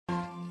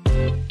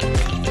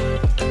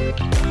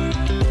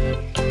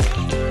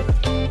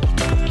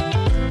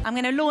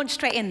going to launch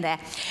straight in there.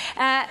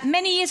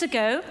 Many years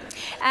ago,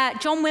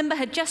 John Wimber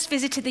had just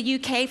visited the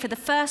UK for the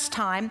first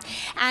time,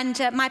 and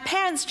my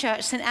parents'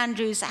 church, St.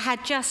 Andrew's,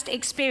 had just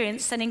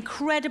experienced an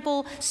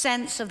incredible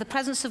sense of the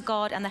presence of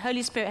God, and the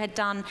Holy Spirit had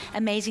done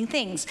amazing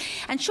things.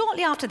 And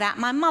shortly after that,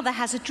 my mother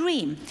has a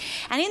dream.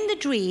 And in the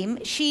dream,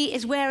 she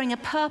is wearing a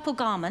purple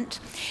garment,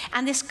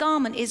 and this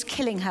garment is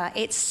killing her.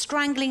 It's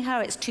strangling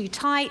her, it's too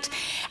tight,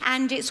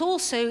 and it's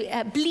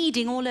also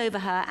bleeding all over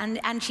her,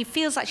 and she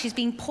feels like she's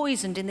being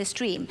poisoned in this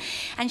dream.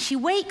 And she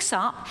wakes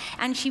up,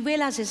 and she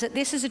realizes that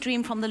this is a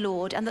dream from the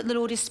Lord, and that the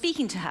Lord is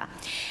speaking to her.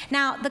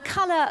 Now, the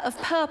color of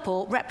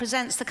purple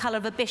represents the color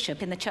of a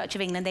bishop in the Church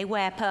of England. They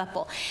wear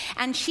purple.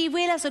 And she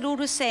realized the Lord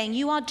was saying,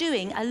 you are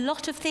doing a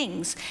lot of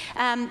things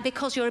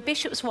because you're a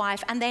bishop's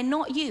wife, and they're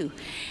not you.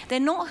 They're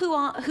not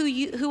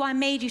who I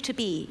made you to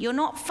be. You're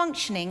not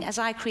functioning as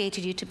I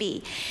created you to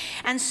be.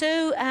 And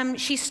so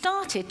she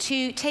started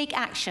to take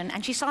action,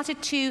 and she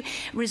started to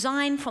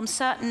resign from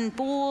certain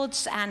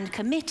boards and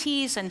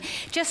committees and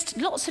just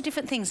lots of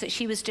different things that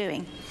she was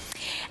doing.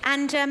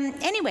 And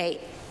anyway,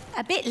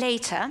 a bit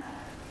later,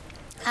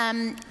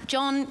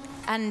 John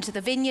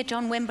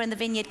Wimber and the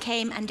Vineyard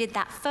came and did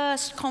that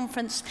first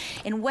conference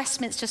in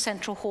Westminster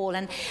Central Hall.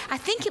 And I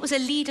think it was a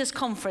leaders'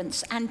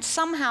 conference. And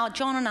somehow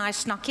John and I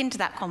snuck into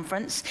that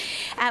conference.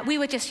 We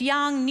were just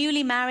young,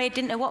 newly married,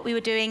 didn't know what we were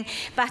doing,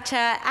 but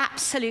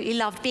absolutely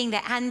loved being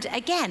there. And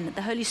again,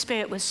 the Holy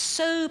Spirit was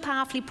so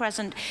powerfully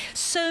present,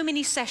 so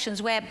many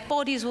sessions where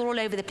bodies were all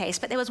over the place.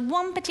 But there was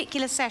one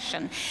particular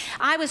session.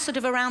 I was sort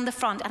of around the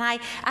front. And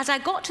as I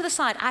got to the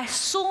side, I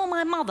saw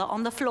my mother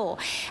on the floor.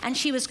 And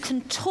she was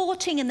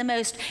contorting in the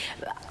most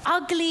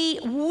ugly,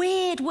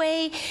 weird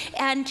way,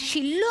 and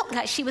she looked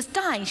like she was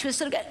dying. She was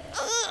sort of going,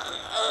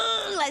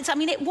 I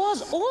mean, it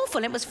was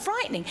awful. It was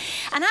frightening.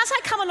 And as I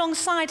come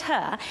alongside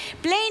her,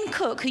 Blaine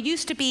Cook, who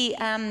used to be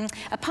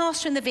a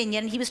pastor in the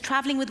Vineyard, and he was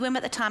traveling with Wim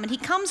at the time, and he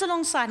comes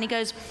alongside and he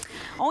goes,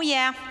 oh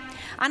yeah,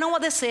 I know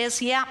what this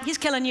is. Yeah, he's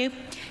killing you.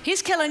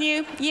 He's killing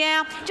you.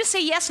 Yeah, just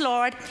say yes,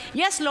 Lord.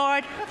 Yes,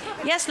 Lord.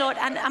 Yes, Lord.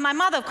 And my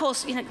mother, of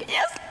course, yes,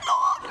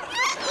 Lord.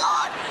 Yes,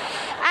 Lord.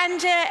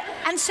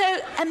 And so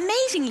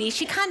amazingly,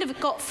 she kind of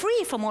got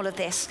free from all of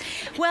this.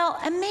 Well,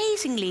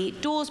 amazingly,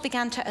 doors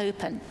began to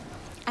open.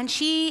 And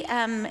she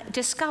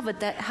discovered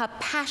that her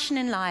passion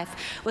in life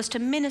was to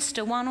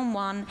minister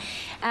one-on-one.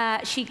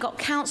 She got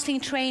counseling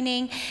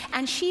training,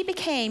 and she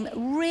became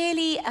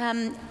really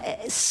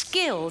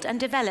skilled and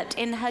developed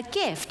in her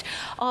gift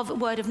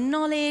of word of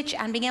knowledge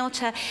and being able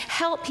to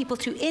help people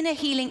through inner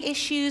healing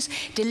issues,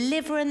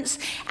 deliverance,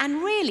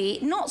 and really,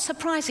 not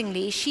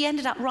surprisingly, she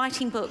ended up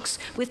writing books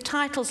with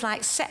titles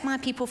like Set My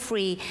People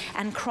Free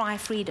and Cry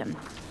Freedom.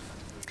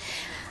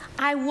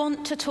 I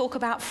want to talk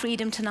about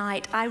freedom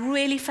tonight. I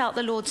really felt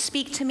the Lord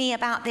speak to me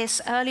about this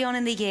early on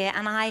in the year,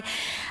 and I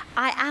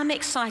am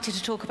excited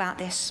to talk about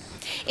this.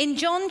 In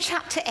John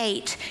chapter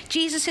 8,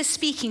 Jesus is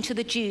speaking to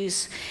the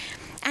Jews,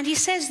 and he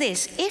says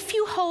this, if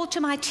you hold to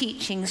my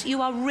teachings,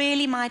 you are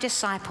really my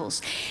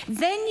disciples.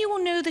 Then you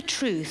will know the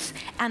truth,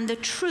 and the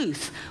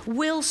truth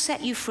will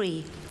set you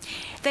free.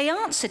 They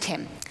answered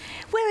him,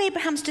 we're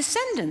Abraham's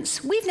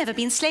descendants. We've never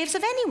been slaves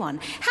of anyone.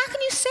 How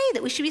can you say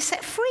that we should be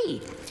set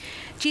free?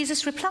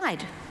 Jesus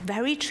replied,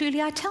 very truly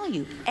I tell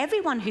you,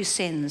 everyone who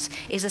sins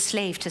is a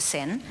slave to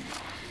sin.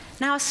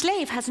 Now a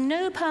slave has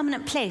no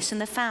permanent place in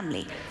the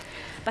family,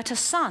 but a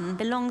son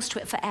belongs to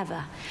it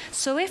forever.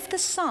 So if the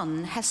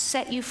Son has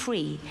set you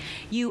free,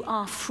 you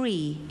are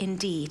free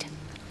indeed.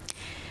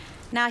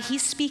 Now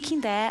he's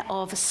speaking there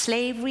of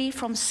slavery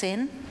from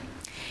sin.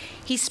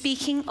 He's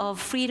speaking of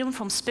freedom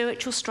from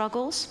spiritual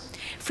struggles,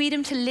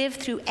 freedom to live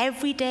through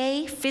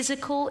everyday,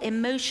 physical,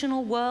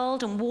 emotional,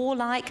 world and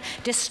warlike,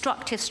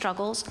 destructive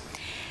struggles.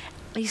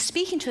 He's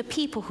speaking to a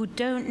people who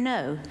don't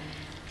know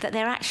that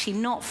they're actually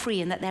not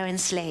free and that they're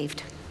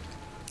enslaved.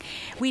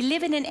 We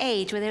live in an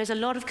age where there is a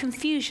lot of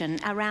confusion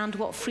around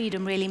what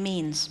freedom really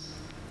means.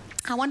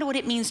 I wonder what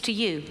it means to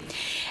you.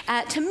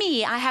 To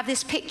me, I have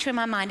this picture in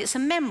my mind. It's a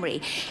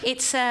memory.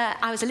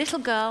 I was a little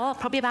girl,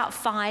 probably about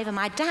 5, and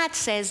my dad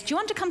says, do you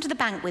want to come to the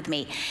bank with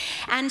me?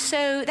 And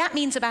so that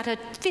means about a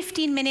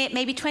 15-minute,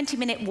 maybe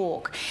 20-minute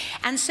walk.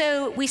 And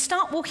so we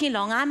start walking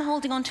along. I'm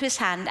holding onto his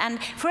hand, and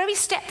for every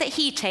step that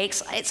he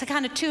takes, it's a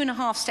kind of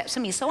 2.5 steps for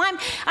me. So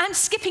I'm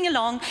skipping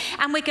along,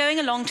 and we're going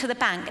along to the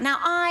bank. Now,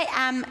 I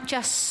am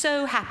just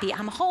so happy.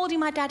 I'm holding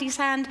my daddy's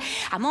hand.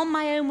 I'm on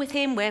my own with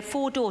him. We're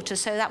 4 daughters,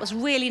 so that was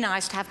really nice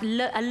to have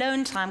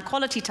alone time,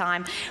 quality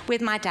time with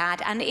my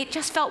dad, and it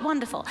just felt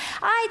wonderful.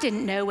 I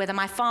didn't know whether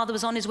my father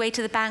was on his way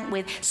to the bank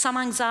with some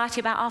anxiety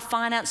about our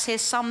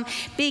finances, some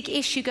big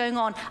issue going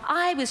on.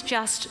 I was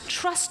just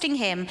trusting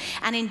him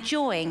and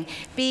enjoying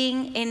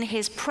being in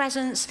his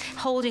presence,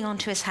 holding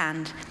onto his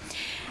hand.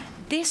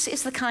 This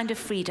is the kind of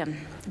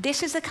freedom.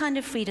 This is the kind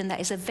of freedom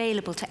that is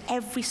available to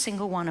every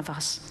single one of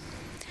us.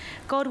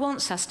 God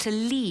wants us to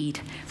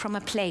lead from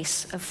a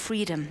place of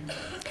freedom.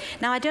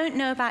 Now, I don't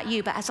know about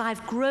you, but as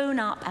I've grown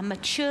up and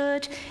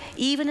matured,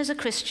 even as a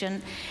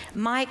Christian,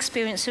 my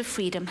experience of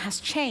freedom has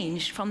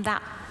changed from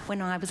that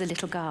when I was a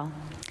little girl.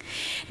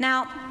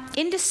 Now,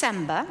 in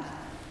December,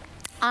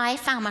 I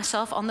found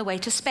myself on the way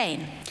to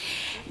Spain.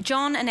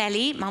 John and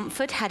Ellie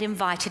Mumford had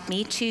invited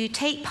me to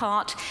take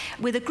part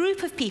with a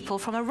group of people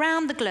from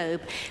around the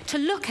globe to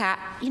look at,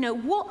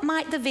 what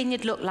might the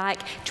vineyard look like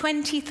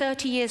 20,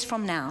 30 years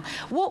from now?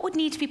 What would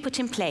need to be put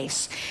in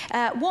place?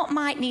 What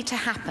might need to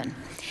happen?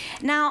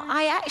 Now,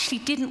 I actually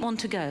didn't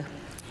want to go.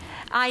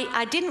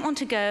 I didn't want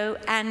to go,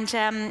 and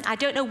I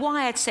don't know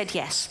why I'd said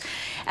yes,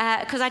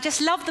 because I just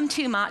love them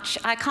too much.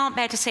 I can't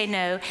bear to say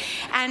no.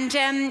 And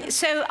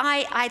so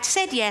I'd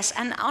said yes,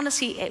 and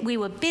honestly, we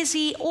were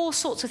busy. All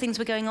sorts of things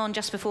were going on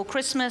just before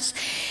Christmas.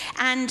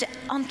 And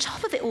on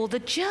top of it all, the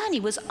journey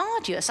was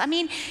arduous. I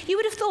mean, you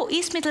would have thought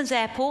East Midlands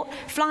Airport,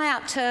 fly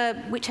out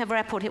to whichever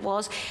airport it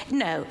was.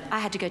 No, I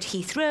had to go to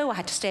Heathrow, I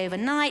had to stay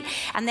overnight,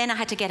 and then I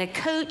had to get a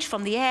coach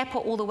from the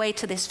airport all the way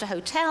to this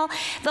hotel.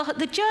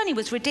 The journey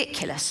was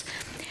ridiculous.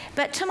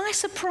 But to my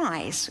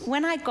surprise,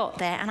 when I got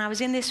there and I was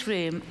in this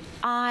room,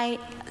 I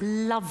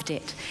loved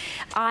it.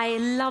 I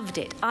loved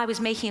it. I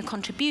was making a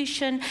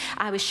contribution.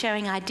 I was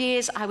sharing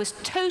ideas. I was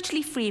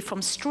totally free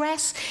from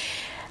stress.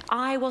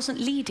 I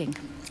wasn't leading.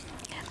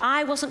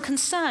 I wasn't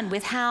concerned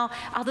with how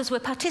others were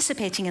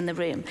participating in the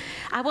room.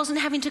 I wasn't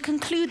having to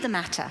conclude the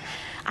matter.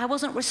 I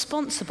wasn't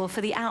responsible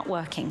for the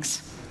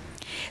outworkings.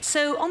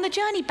 So on the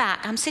journey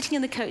back, I'm sitting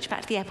in the coach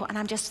back to the airport, and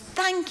I'm just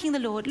thanking the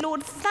Lord.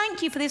 Lord,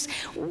 thank you for this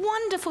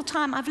wonderful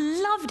time. I've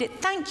loved it.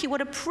 Thank you.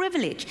 What a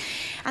privilege.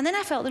 And then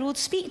I felt the Lord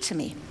speak to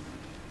me.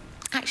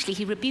 Actually,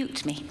 he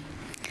rebuked me.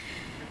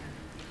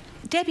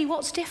 Debbie,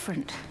 what's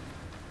different?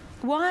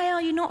 Why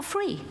are you not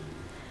free?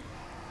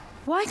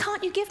 Why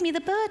can't you give me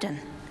the burden?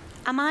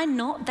 Am I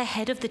not the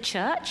head of the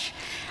church?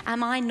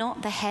 Am I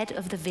not the head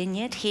of the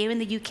vineyard here in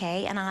the UK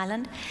and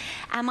Ireland?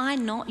 Am I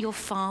not your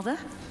father?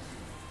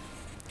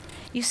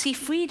 You see,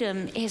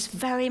 freedom is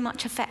very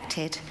much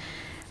affected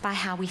by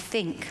how we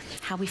think,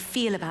 how we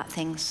feel about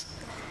things.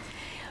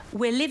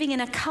 We're living in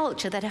a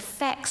culture that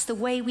affects the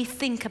way we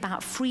think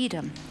about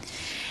freedom.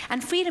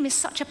 And freedom is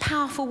such a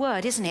powerful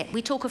word, isn't it?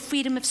 We talk of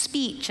freedom of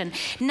speech and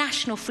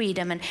national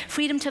freedom and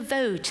freedom to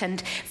vote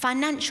and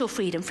financial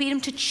freedom,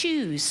 freedom to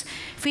choose,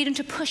 freedom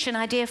to push an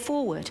idea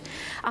forward.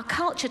 Our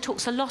culture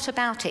talks a lot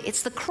about it.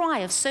 It's the cry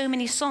of so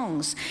many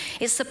songs.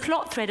 It's the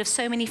plot thread of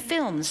so many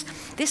films.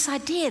 This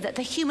idea that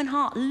the human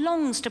heart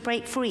longs to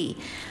break free.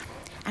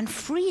 And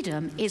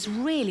freedom is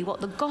really what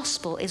the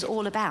gospel is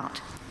all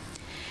about.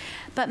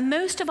 But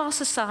most of our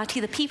society,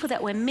 the people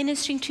that we're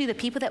ministering to, the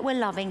people that we're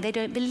loving, they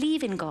don't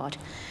believe in God,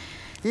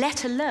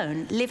 let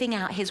alone living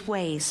out his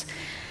ways,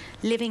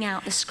 living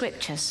out the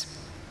scriptures.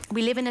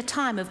 We live in a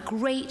time of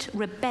great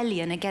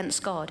rebellion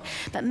against God,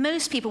 but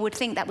most people would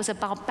think that was a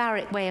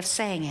barbaric way of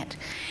saying it.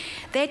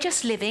 They're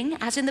just living,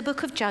 as in the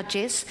book of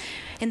Judges,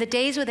 in the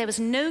days where there was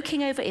no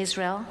king over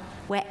Israel,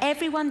 where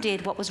everyone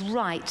did what was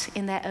right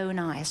in their own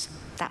eyes.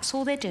 That's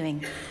all they're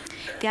doing.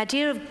 The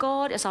idea of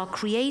God as our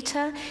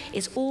creator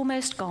is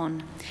almost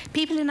gone.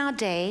 People in our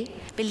day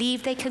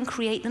believe they can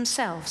create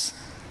themselves,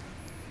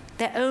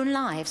 their own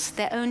lives,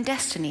 their own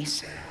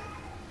destinies.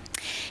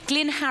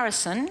 Glyn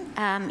Harrison,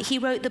 he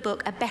wrote the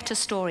book A Better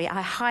Story.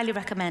 I highly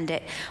recommend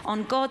it,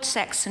 on God,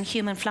 sex, and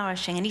human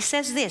flourishing. And he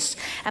says this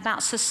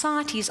about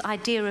society's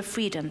idea of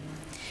freedom.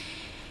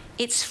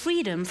 It's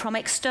freedom from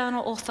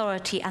external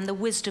authority and the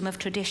wisdom of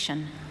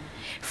tradition.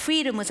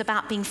 Freedom was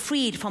about being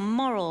freed from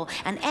moral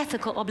and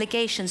ethical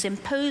obligations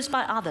imposed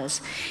by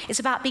others. It's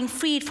about being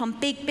freed from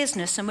big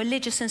business and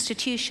religious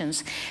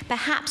institutions.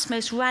 Perhaps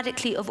most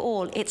radically of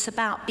all, it's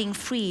about being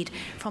freed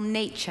from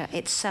nature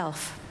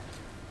itself.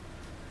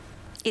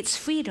 It's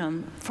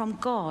freedom from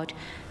God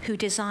who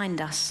designed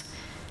us.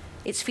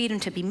 It's freedom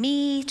to be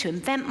me, to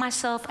invent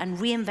myself and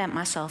reinvent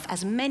myself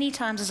as many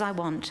times as I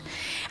want.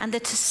 And the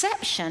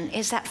deception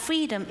is that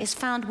freedom is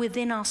found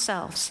within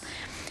ourselves.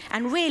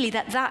 And really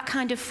that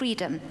kind of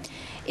freedom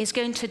is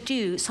going to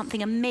do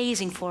something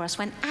amazing for us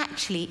when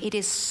actually it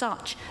is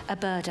such a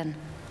burden.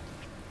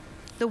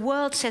 The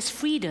world says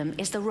freedom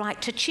is the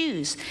right to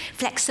choose.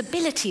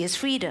 Flexibility is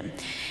freedom.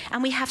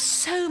 And we have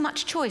so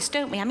much choice,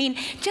 don't we? I mean,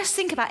 just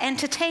think about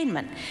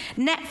entertainment.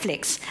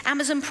 Netflix,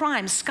 Amazon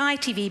Prime, Sky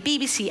TV,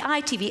 BBC,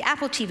 ITV,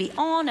 Apple TV,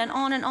 on and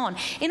on and on.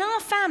 In our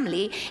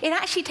family, it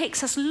actually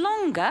takes us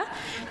longer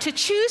to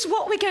choose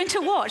what we're going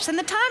to watch than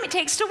the time it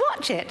takes to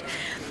watch it.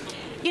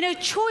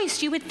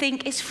 Choice, you would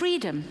think, is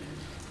freedom.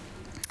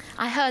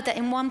 I heard that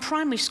in one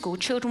primary school,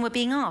 children were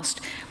being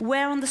asked,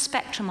 where on the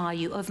spectrum are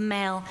you of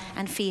male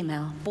and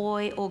female,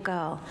 boy or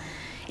girl?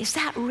 Is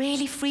that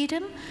really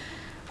freedom?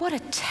 What a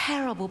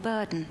terrible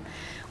burden.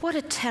 What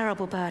a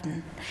terrible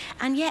burden.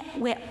 And yet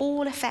we're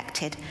all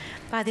affected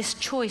by this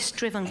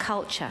choice-driven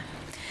culture.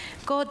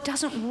 God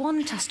doesn't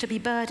want us to be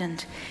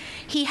burdened.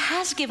 He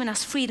has given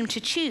us freedom to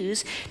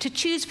choose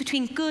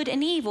between good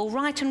and evil,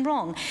 right and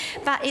wrong.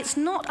 But it's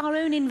not our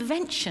own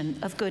invention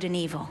of good and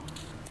evil.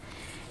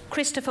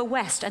 Christopher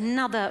West,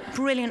 another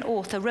brilliant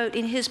author, wrote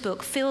in his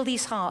book, Fill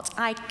These Hearts.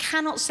 I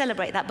cannot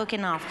celebrate that book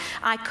enough.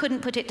 I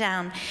couldn't put it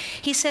down.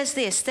 He says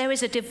this, there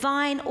is a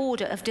divine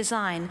order of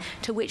design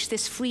to which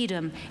this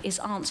freedom is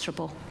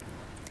answerable.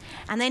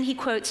 And then he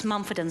quotes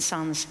Mumford &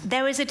 Sons.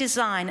 There is a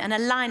design, an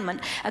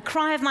alignment, a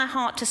cry of my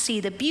heart to see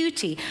the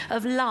beauty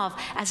of love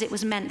as it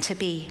was meant to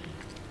be.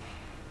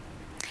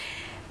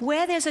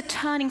 Where there's a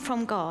turning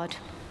from God,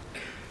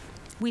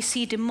 we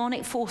see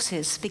demonic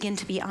forces begin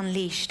to be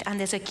unleashed, and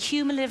there's a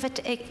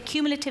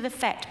cumulative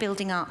effect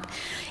building up.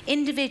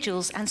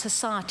 Individuals and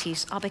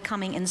societies are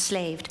becoming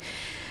enslaved.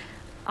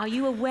 Are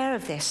you aware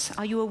of this?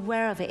 Are you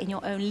aware of it in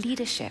your own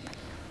leadership?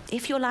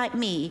 If you're like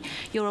me,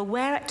 you're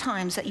aware at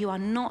times that you are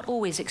not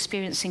always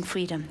experiencing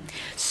freedom.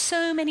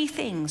 So many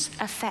things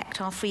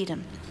affect our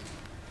freedom.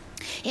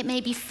 It may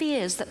be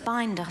fears that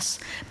bind us,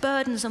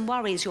 burdens and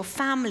worries, your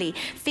family,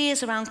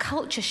 fears around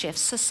culture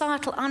shifts,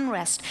 societal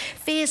unrest,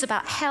 fears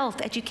about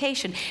health,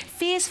 education,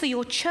 fears for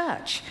your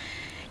church.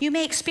 You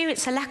may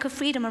experience a lack of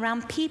freedom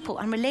around people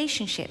and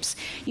relationships.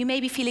 You may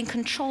be feeling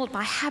controlled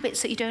by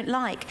habits that you don't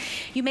like.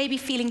 You may be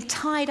feeling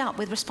tied up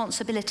with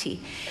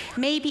responsibility.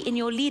 Maybe in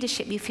your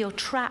leadership you feel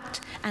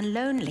trapped and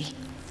lonely.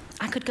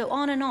 I could go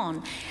on and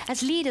on.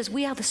 As leaders,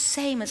 we are the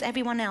same as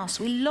everyone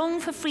else. We long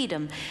for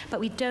freedom, but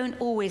we don't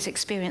always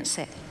experience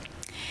it.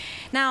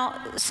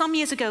 Now, some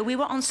years ago, we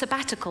were on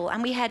sabbatical,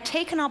 and we had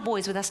taken our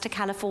boys with us to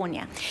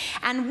California.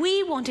 And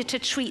we wanted to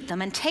treat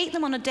them and take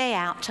them on a day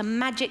out to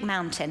Magic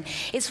Mountain.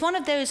 It's one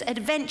of those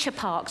adventure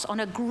parks on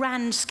a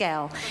grand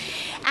scale.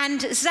 And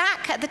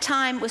Zach, at the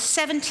time, was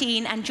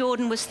 17, and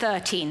Jordan was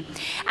 13.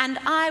 And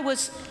I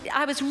was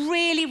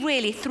really,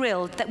 really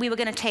thrilled that we were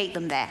going to take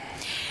them there.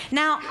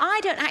 Now,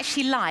 I don't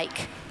actually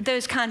like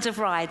those kinds of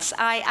rides.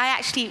 I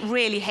actually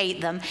really hate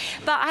them.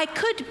 But I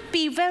could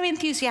be very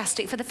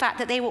enthusiastic for the fact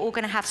that they were all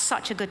going to have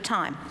such a good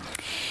time.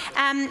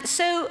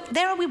 So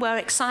there we were,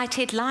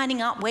 excited,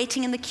 lining up,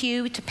 waiting in the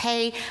queue to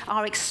pay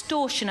our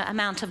extortionate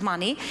amount of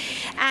money.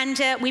 And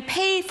we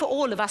pay for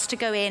all of us to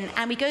go in,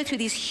 and we go through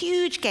these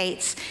huge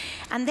gates.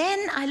 And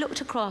then I looked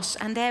across,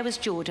 and there was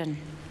Jordan.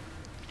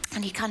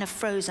 And he kind of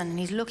frozen, and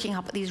he's looking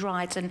up at these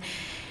rides, and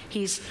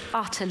he's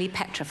utterly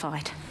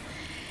petrified.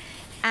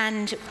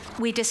 And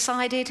we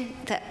decided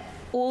that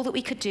all that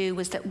we could do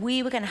was that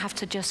we were going to have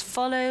to just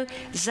follow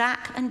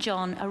Zach and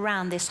John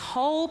around this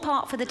whole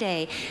park for the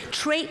day,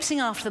 traipsing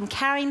after them,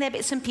 carrying their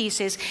bits and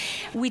pieces.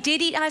 We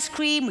did eat ice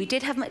cream, we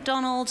did have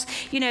McDonald's,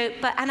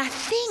 and I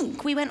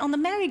think we went on the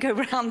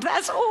merry-go-round.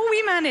 That's all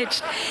we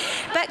managed.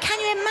 But can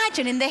you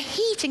imagine, in the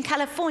heat in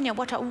California,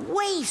 what a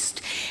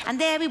waste. And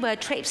there we were,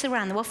 traipsing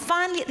around. Well,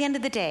 finally, at the end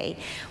of the day,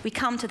 we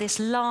come to this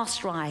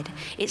last ride.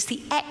 It's the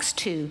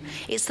X2.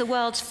 It's the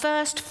world's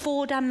first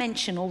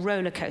four-dimensional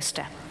roller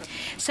coaster.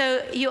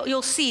 So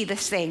you'll see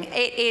this thing.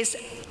 It is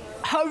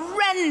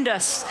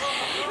horrendous.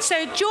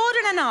 So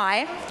Jordan and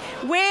I,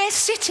 we're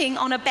sitting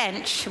on a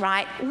bench,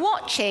 right,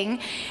 watching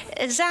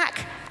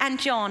Zach and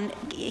John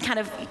kind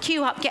of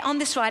queue up, get on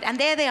this ride, and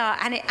there they are,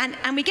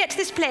 and we get to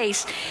this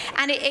place,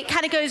 and it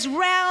kind of goes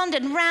round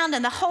and round,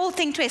 and the whole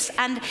thing twists,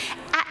 and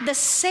at the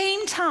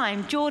same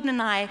time, Jordan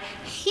and I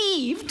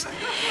heaved,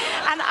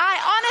 and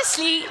I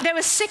honestly, there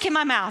was sick in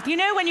my mouth. You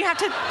know when you have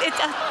to,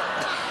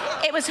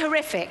 it was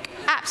horrific,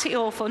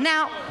 absolutely awful.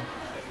 Now,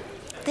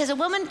 there's a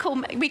woman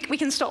called, we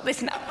can stop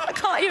this now, I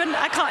can't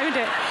even do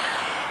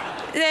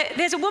it.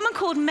 There's a woman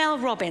called Mel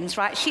Robbins,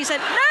 right? She said,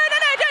 no,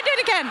 don't do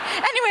it again.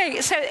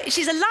 Anyway, so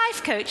she's a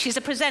life coach, she's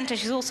a presenter,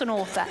 she's also an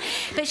author.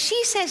 But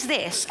she says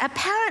this: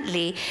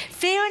 apparently,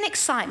 fear and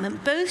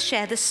excitement both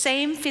share the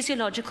same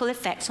physiological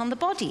effects on the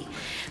body.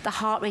 The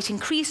heart rate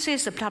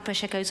increases, the blood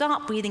pressure goes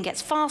up, breathing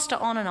gets faster,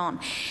 on and on.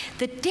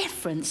 The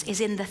difference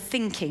is in the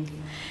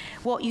thinking.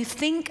 What you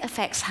think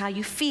affects how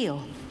you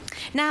feel.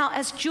 Now,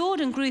 as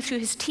Jordan grew through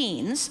his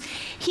teens,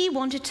 he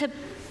wanted to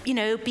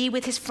be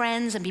with his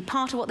friends and be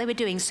part of what they were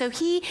doing. So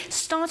he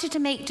started to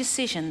make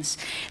decisions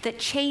that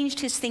changed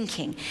his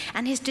thinking,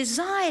 and his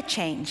desire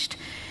changed.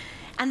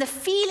 And the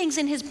feelings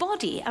in his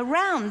body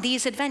around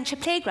these adventure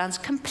playgrounds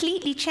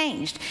completely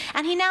changed.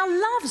 And he now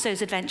loves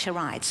those adventure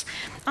rides.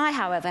 I,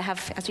 however,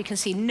 have, as you can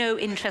see, no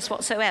interest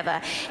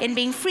whatsoever in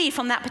being free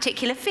from that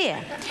particular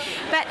fear.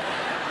 But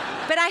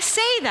I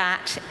say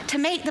that to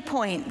make the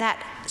point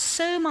that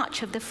so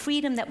much of the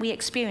freedom that we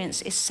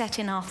experience is set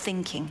in our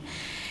thinking.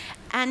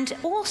 And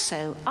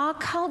also, our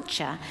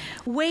culture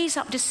weighs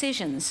up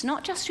decisions,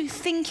 not just through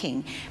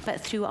thinking,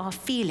 but through our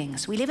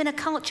feelings. We live in a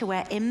culture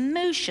where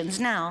emotions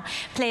now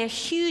play a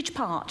huge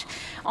part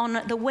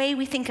on the way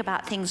we think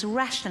about things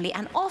rationally,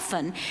 and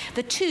often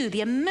the two,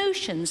 the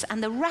emotions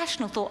and the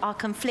rational thought, are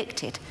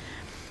conflicted.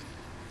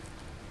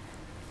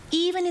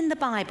 Even in the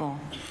Bible,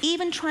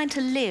 even trying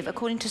to live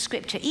according to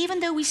Scripture, even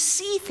though we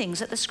see things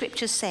that the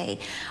Scriptures say,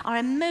 our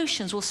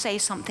emotions will say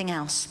something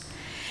else.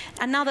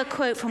 Another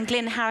quote from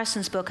Glyn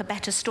Harrison's book, A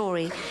Better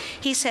Story.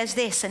 He says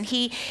this, and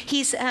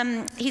he's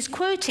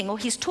quoting, or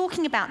he's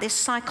talking about this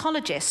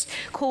psychologist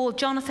called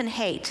Jonathan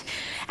Haidt.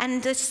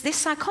 And this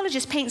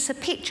psychologist paints a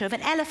picture of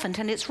an elephant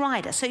and its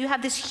rider. So you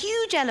have this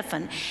huge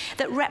elephant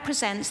that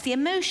represents the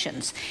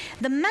emotions.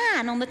 The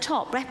man on the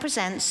top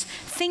represents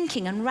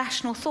thinking and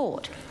rational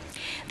thought.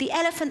 The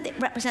elephant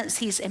represents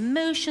these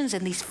emotions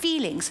and these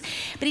feelings.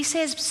 But he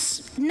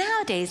says,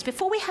 nowadays,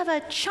 before we have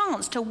a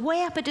chance to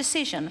weigh up a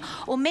decision,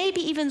 or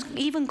maybe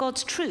even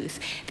God's truth,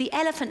 the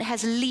elephant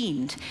has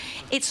leaned.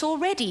 It's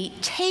already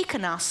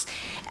taken us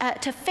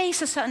to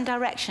face a certain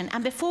direction.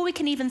 And before we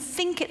can even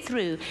think it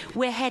through,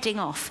 we're heading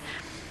off,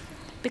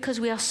 because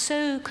we are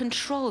so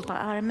controlled by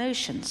our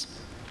emotions.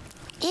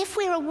 If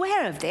we're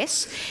aware of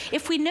this,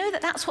 if we know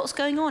that that's what's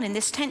going on in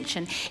this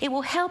tension, it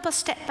will help us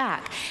step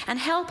back and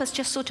help us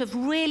just sort of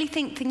really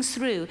think things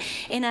through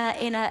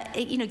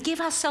give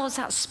ourselves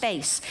that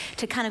space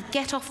to kind of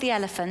get off the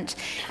elephant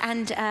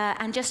and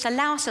just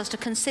allow ourselves to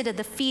consider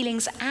the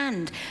feelings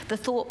and the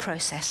thought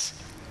process.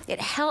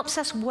 It helps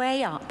us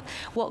weigh up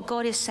what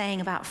God is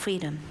saying about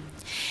freedom.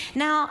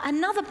 Now,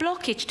 another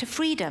blockage to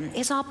freedom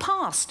is our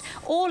past.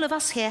 All of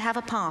us here have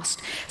a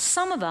past.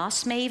 Some of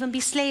us may even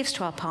be slaves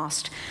to our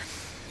past.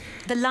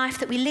 The life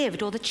that we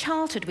lived or the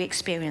childhood we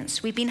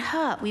experienced. We've been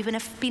hurt, we've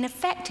been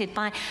affected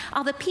by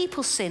other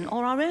people's sin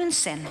or our own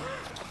sin.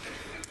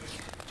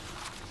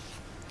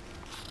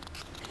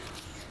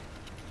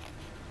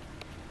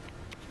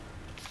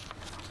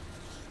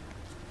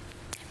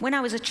 When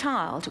I was a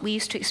child, we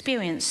used to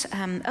experience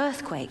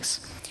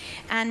earthquakes.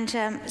 And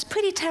it's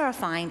pretty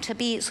terrifying to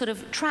be sort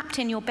of trapped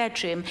in your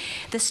bedroom,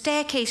 the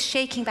staircase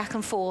shaking back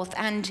and forth,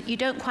 and you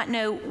don't quite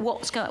know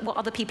what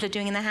other people are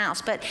doing in the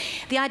house. But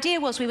the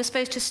idea was we were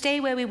supposed to stay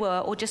where we were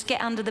or just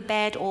get under the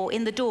bed or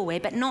in the doorway,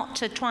 but not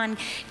to try and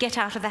get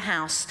out of the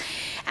house.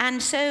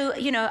 And so,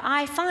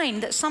 I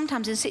find that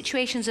sometimes in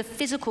situations of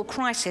physical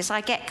crisis,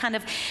 I get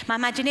my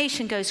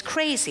imagination goes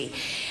crazy.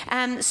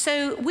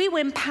 So we were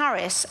in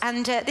Paris,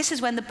 and this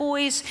is when the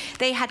boys,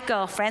 they had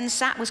girlfriends.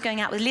 Zach was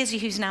going out with Lizzie,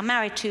 who's now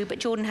married to, but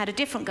Jordan had a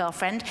different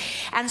girlfriend.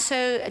 And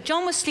so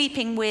John was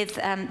sleeping with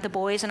the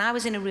boys, and I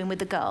was in a room with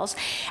the girls.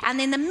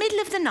 And in the middle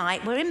of the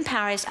night, we're in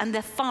Paris, and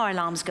the fire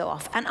alarms go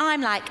off. And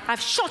I'm like,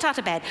 I've shot out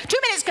of bed. 2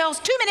 minutes, girls,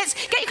 2 minutes.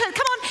 Come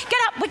on, get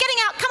up. We're getting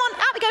out. Come on,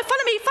 out we go.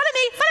 Follow me.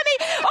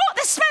 Oh,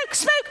 there's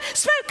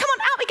smoke. Come on,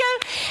 out we go.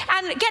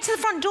 And get to the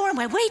front door, and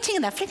we're waiting,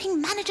 and the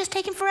flipping manager's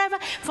taking forever.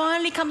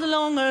 Finally comes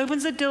along,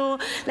 opens the door,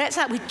 lets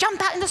out. We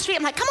jump out in the street.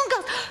 I'm like, come on,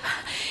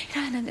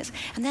 girls.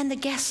 And then the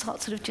guests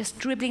start sort of just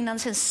dribbling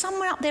nonsense.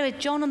 Somewhere up there with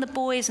John and the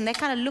boys, and they're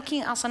kind of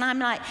looking at us, and I'm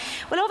like,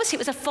 well, obviously it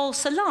was a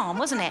false alarm,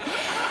 wasn't it?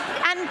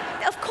 And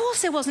of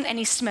course there wasn't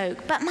any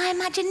smoke, but my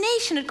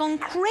imagination had gone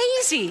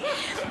crazy.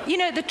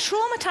 The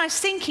traumatized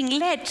thinking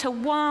led to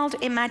wild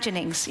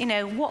imaginings.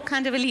 What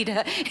kind of a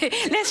leader?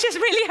 Let's just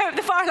really hope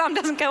the fire alarm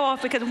doesn't go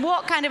off, because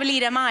what kind of a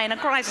leader am I in a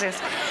crisis?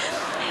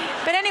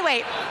 But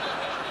anyway,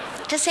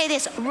 to say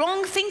this,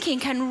 wrong thinking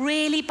can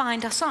really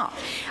bind us up.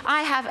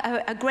 I have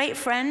a great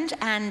friend,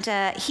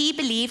 and he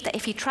believed that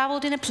if he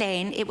traveled in a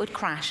plane, it would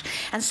crash.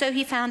 And so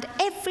he found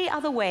every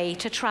other way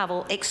to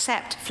travel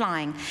except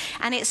flying.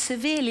 And it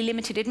severely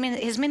limited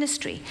his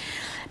ministry.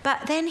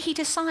 But then he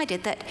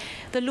decided that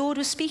the Lord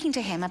was speaking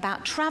to him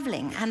about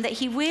traveling and that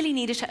he really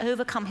needed to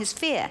overcome his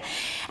fear.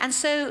 And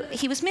so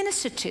he was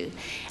ministered to,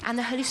 and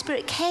the Holy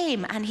Spirit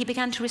came and he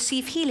began to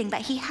receive healing.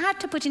 But he had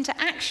to put into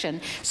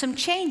action some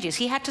changes.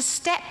 He had to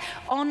step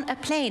on a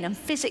plane and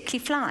physically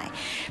fly.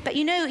 But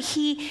he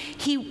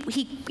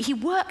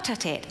worked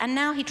at it, and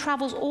now he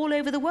travels all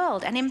over the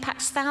world and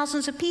impacts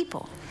thousands of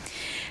people.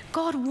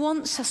 God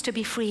wants us to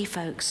be free,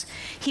 folks.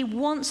 He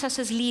wants us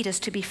as leaders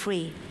to be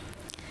free.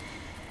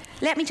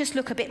 Let me just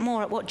look a bit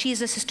more at what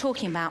Jesus is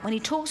talking about when he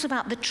talks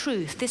about the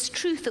truth, this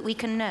truth that we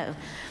can know.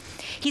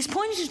 He's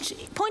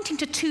pointing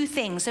to two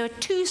things. There are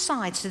two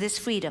sides to this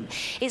freedom.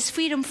 It's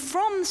freedom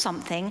from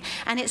something,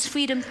 and it's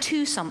freedom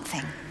to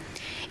something.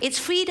 It's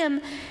freedom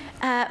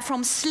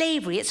from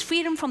slavery. It's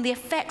freedom from the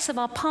effects of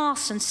our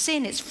past and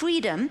sin. It's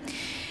freedom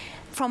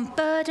from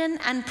burden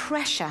and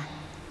pressure,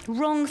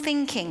 wrong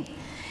thinking.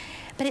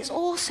 But it's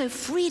also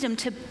freedom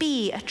to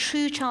be a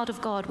true child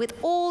of God with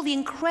all the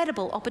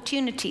incredible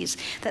opportunities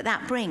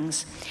that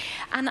brings.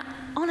 And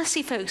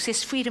honestly, folks,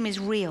 this freedom is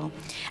real.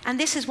 And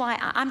this is why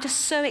I'm just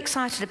so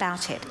excited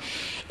about it.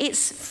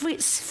 It's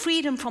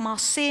freedom from our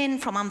sin,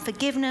 from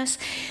unforgiveness,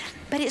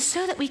 but it's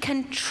so that we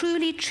can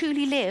truly,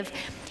 truly live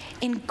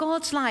in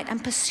God's light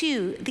and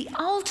pursue the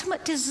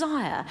ultimate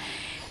desire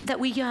that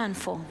we yearn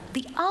for,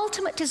 the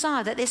ultimate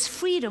desire that this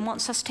freedom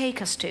wants us to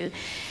take us to,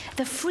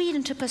 the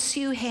freedom to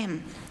pursue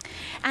him.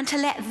 And to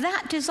let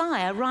that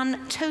desire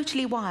run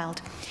totally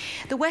wild.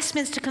 The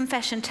Westminster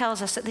Confession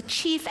tells us that the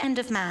chief end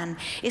of man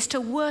is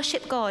to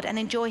worship God and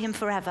enjoy him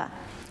forever.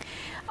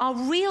 Our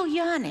real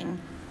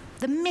yearning,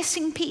 the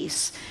missing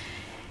piece,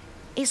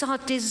 is our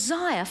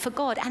desire for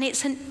God, and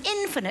it's an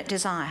infinite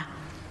desire.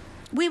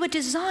 We were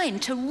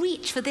designed to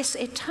reach for this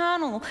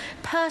eternal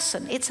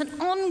person. It's an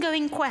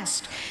ongoing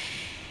quest.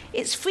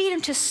 It's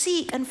freedom to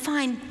seek and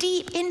find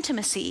deep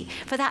intimacy,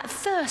 for that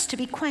thirst to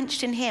be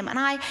quenched in him. And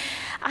I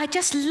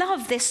just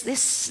love this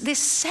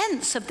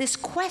sense of this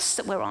quest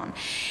that we're on.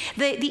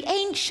 The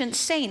ancient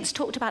saints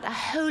talked about a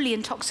holy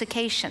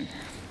intoxication.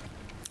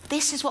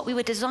 This is what we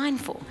were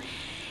designed for.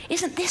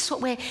 Isn't this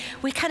what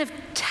we're kind of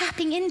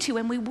tapping into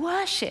when we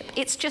worship?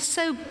 It's just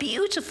so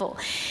beautiful.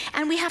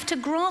 And we have to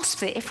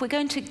grasp it if we're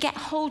going to get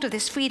hold of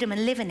this freedom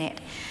and live in it.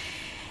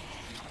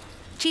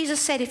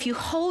 Jesus said, if you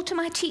hold to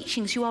my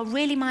teachings, you are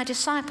really my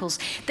disciples.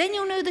 Then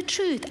you'll know the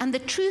truth, and the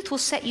truth will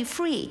set you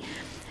free.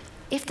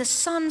 If the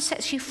Son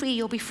sets you free,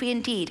 you'll be free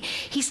indeed.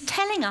 He's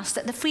telling us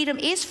that the freedom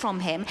is from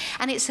him,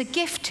 and it's a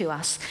gift to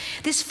us.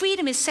 This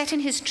freedom is set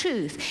in his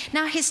truth.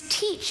 Now, his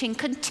teaching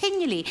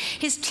continually,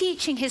 his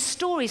teaching, his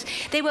stories,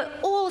 they were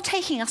all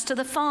taking us to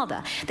the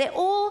Father. They're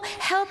all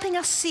helping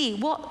us see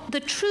what the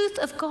truth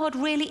of God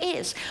really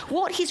is,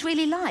 what he's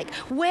really like,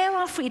 where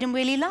our freedom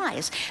really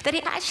lies, that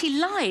it actually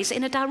lies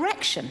in a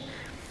direction.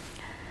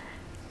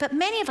 But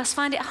many of us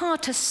find it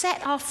hard to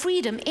set our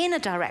freedom in a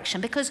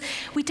direction because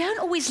we don't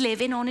always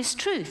live in honest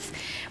truth.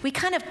 We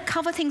kind of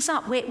cover things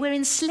up. We're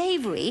in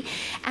slavery,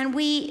 and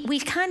we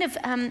kind of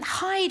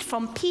hide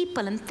from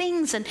people and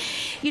things. And,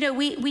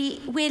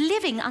 we're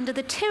living under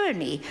the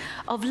tyranny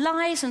of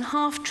lies and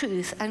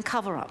half-truth and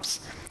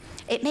cover-ups.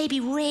 It may be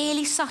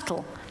really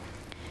subtle.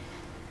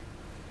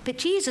 But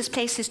Jesus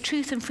places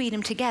truth and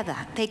freedom together.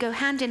 They go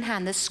hand in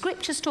hand. The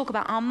scriptures talk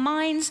about our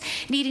minds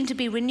needing to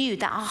be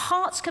renewed, that our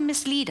hearts can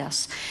mislead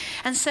us.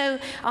 And so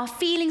our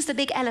feelings, the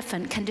big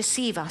elephant, can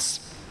deceive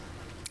us.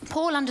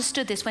 Paul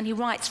understood this when he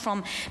writes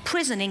from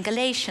prison in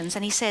Galatians,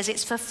 and he says,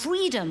 it's for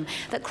freedom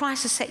that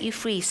Christ has set you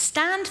free.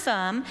 Stand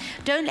firm.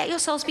 Don't let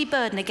yourselves be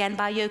burdened again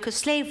by a yoke of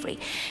slavery.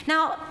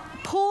 Now,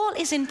 Paul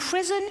is in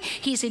prison,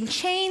 he's in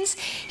chains,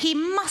 he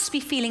must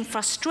be feeling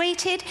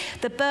frustrated,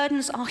 the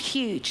burdens are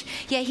huge.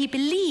 Yet he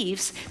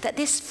believes that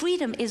this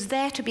freedom is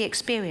there to be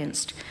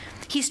experienced.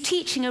 He's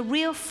teaching a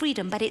real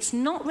freedom, but it's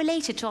not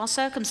related to our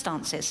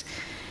circumstances.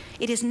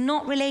 It is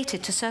not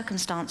related to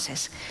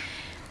circumstances.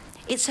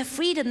 It's a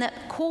freedom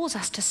that calls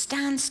us to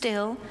stand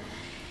still.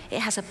 It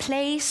has a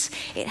place,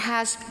 it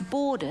has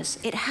borders,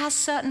 it has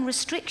certain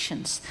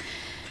restrictions.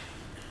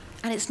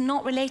 And it's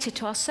not related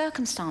to our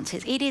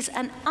circumstances. It is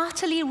an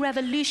utterly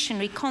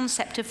revolutionary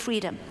concept of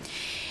freedom.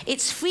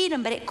 It's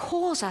freedom, but it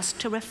calls us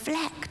to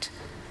reflect,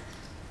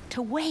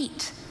 to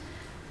wait,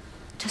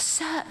 to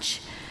search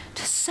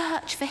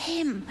for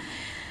him.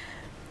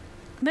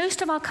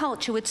 Most of our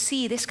culture would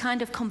see this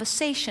kind of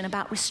conversation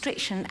about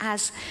restriction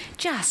as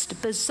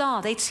just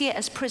bizarre. They'd see it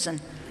as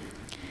prison.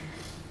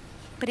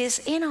 But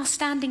it's in our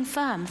standing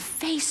firm,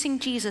 facing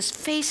Jesus,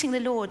 facing the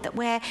Lord, that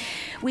where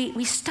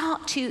we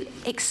start to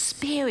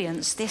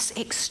experience this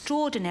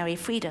extraordinary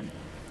freedom.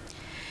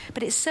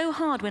 But it's so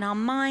hard when our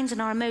minds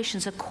and our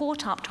emotions are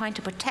caught up trying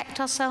to protect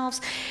ourselves,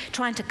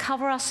 trying to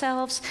cover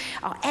ourselves.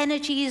 Our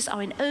energies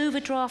are in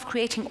overdraft,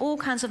 creating all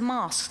kinds of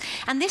masks.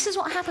 And this is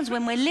what happens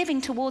when we're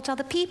living towards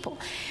other people.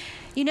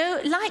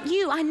 Like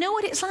you, I know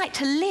what it's like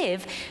to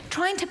live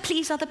trying to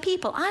please other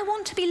people. I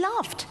want to be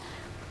loved.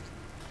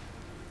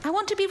 I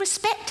want to be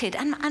respected,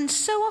 and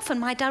so often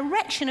my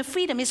direction of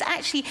freedom is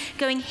actually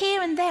going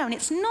here and there, and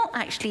it's not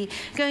actually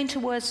going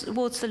towards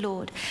the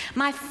Lord.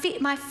 My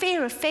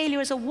fear of failure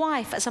as a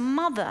wife, as a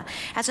mother,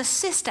 as a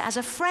sister, as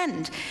a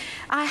friend.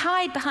 I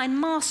hide behind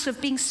masks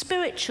of being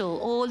spiritual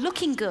or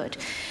looking good.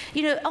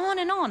 On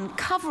and on,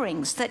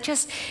 coverings that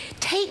just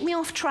take me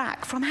off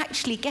track from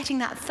actually getting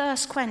that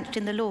thirst quenched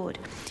in the Lord.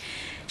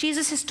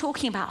 Jesus is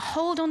talking about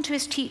hold on to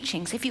his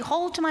teachings. If you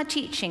hold to my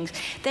teachings,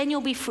 then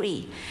you'll be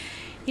free.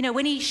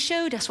 When he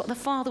showed us what the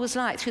Father was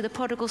like through the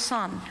prodigal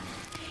son,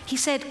 he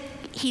said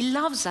he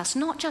loves us,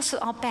 not just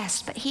at our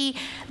best, but he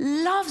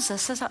loves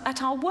us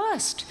at our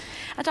worst.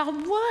 At our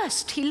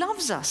worst, he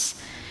loves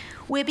us.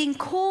 We're being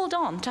called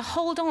on to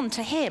hold on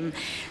to him,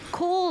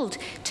 called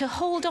to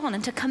hold on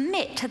and to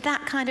commit to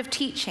that kind of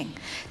teaching,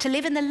 to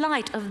live in the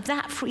light of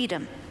that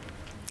freedom.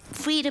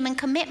 Freedom and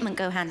commitment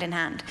go hand in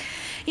hand.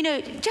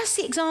 Just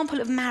the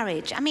example of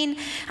marriage.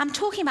 I'm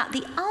talking about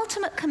the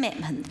ultimate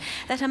commitment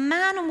that a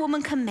man and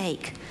woman can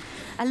make,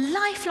 a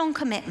lifelong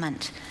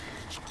commitment.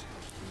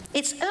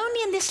 It's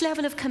only in this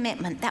level of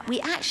commitment that we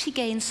actually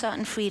gain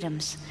certain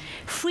freedoms,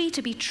 free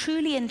to be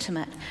truly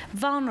intimate,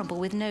 vulnerable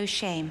with no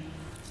shame.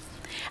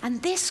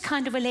 And this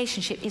kind of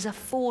relationship is a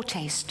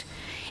foretaste.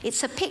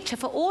 It's a picture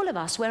for all of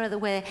us, whether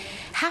we're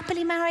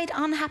happily married,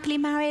 unhappily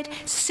married,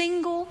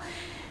 single.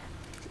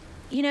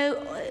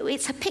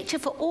 It's a picture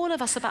for all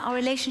of us about our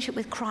relationship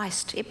with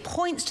Christ. It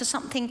points to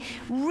something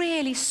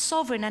really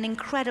sovereign and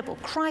incredible,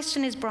 Christ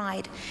and his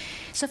bride.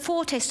 It's a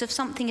foretaste of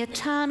something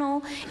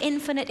eternal,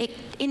 infinite,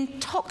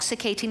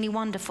 intoxicatingly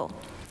wonderful.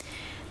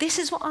 This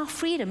is what our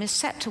freedom is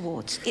set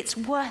towards. It's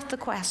worth the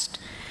quest.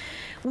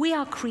 We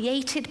are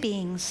created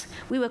beings.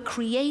 We were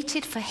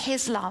created for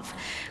his love.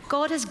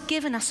 God has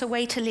given us a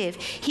way to live.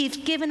 He's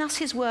given us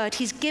his word.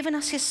 He's given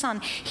us his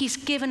son. He's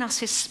given us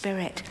his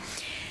spirit.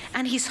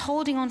 And he's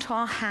holding onto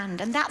our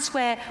hand. And that's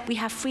where we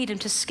have freedom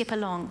to skip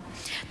along.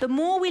 The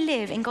more we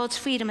live in God's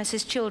freedom as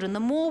his children, the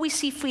more we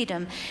see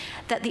freedom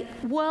that the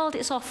world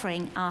is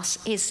offering us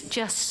is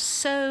just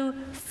so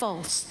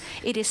false.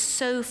 It is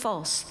so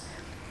false.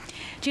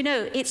 Do you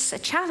know, it's a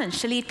challenge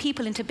to lead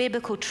people into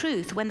biblical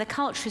truth when the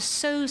culture is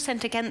so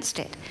sent against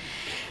it.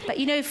 But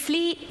you know,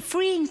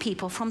 freeing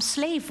people from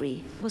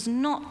slavery was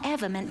not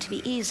ever meant to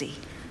be easy.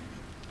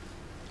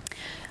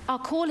 Our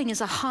calling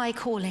is a high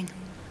calling.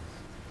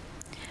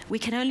 We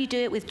can only do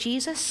it with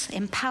Jesus,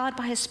 empowered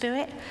by his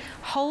Spirit,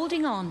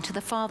 holding on to the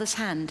Father's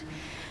hand.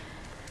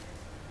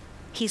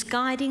 He's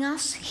guiding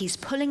us, he's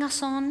pulling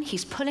us on,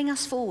 he's pulling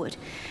us forward.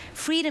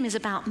 Freedom is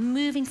about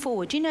moving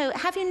forward. You know,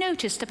 have you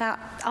noticed about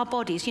our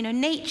bodies? You know,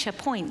 nature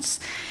points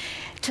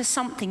to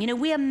something. You know,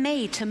 we are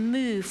made to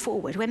move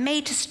forward. We're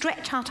made to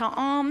stretch out our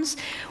arms,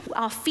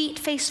 our feet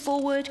face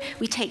forward,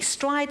 we take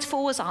strides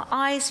forwards, our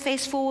eyes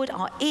face forward,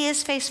 our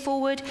ears face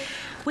forward.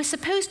 We're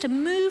supposed to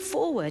move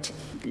forward,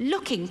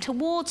 looking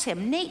towards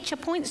him. Nature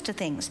points to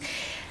things.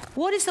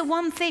 What is the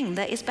one thing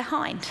that is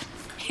behind?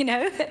 You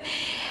know,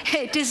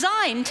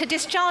 designed to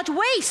discharge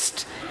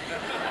waste.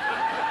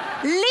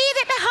 Leave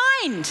it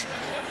behind.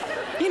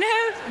 You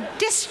know,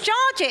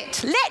 discharge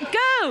it. Let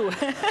go.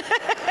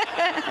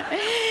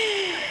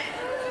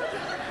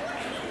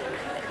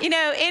 You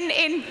know,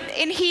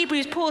 in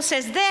Hebrews, Paul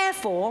says,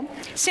 therefore,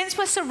 since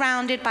we're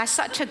surrounded by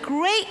such a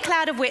great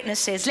cloud of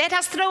witnesses, let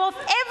us throw off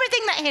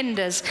everything that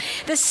hinders,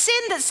 the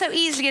sin that so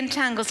easily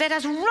entangles. Let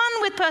us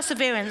run with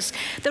perseverance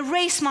the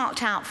race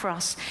marked out for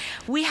us.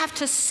 We have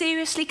to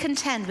seriously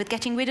contend with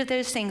getting rid of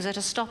those things that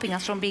are stopping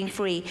us from being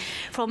free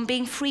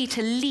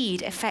to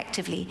lead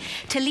effectively,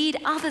 to lead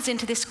others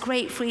into this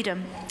great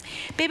freedom.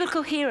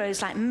 Biblical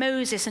heroes like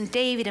Moses and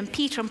David and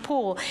Peter and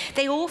Paul,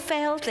 they all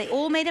failed, they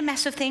all made a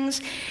mess of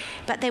things,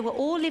 but they were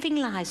all living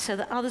lives so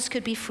that others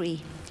could be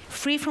free.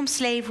 Free from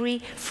slavery,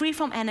 free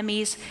from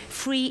enemies,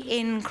 free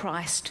in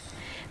Christ.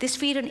 This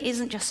freedom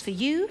isn't just for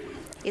you,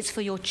 it's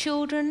for your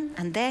children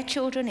and their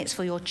children, it's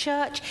for your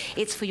church,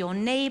 it's for your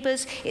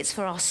neighbors, it's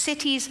for our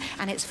cities,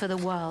 and it's for the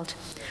world.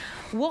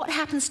 What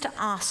happens to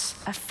us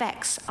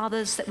affects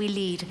others that we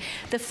lead.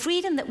 The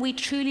freedom that we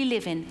truly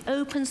live in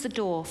opens the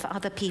door for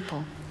other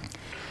people.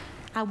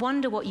 I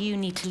wonder what you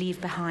need to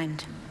leave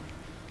behind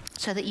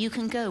so that you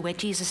can go where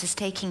Jesus is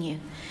taking you.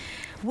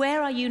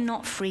 Where are you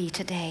not free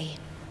today?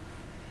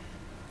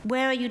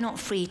 Where are you not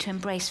free to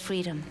embrace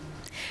freedom?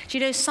 Do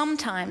you know,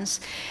 sometimes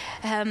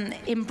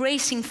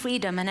embracing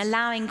freedom and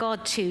allowing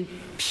God to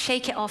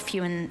shake it off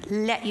you and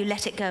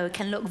let it go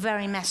can look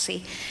very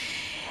messy.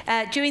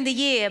 During the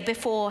year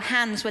before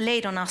hands were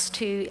laid on us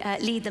to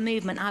lead the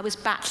movement, I was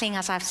battling,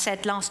 as I've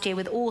said last year,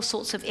 with all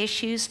sorts of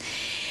issues.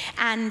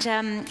 And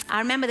I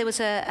remember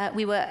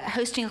we were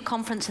hosting a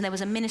conference and there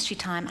was a ministry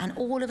time, and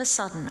all of a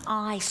sudden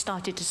I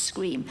started to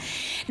scream.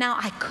 Now,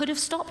 I could have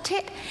stopped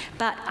it,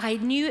 but I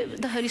knew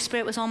the Holy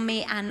Spirit was on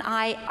me, and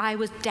I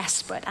was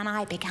desperate, and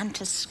I began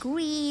to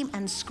scream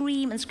and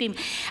scream and scream.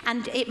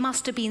 And it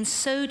must have been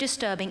so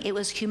disturbing. It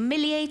was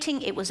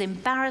humiliating, it was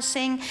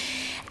embarrassing,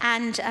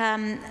 and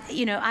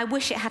you know, I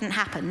wish it hadn't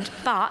happened,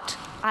 but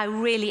I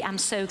really am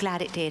so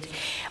glad it did.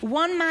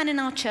 One man in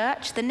our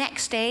church, the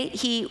next day,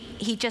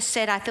 he just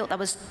said, I thought that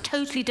was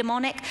totally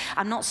demonic.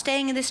 I'm not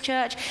staying in this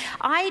church.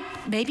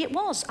 Maybe it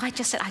was. I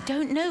just said, I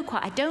don't know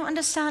quite. I don't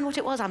understand what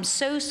it was. I'm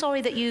so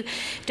sorry that you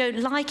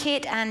don't like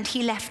it. And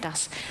he left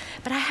us.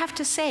 But I have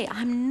to say,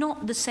 I'm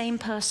not the same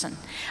person.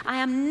 I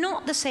am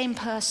not the same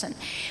person.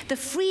 The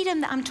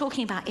freedom that I'm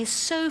talking about is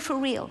so for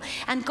real.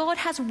 And God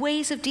has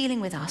ways of dealing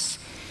with us.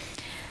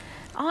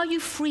 Are you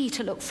free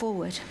to look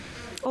forward?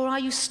 Or are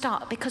you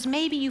stuck because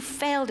maybe you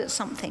failed at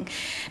something?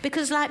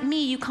 Because like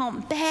me, you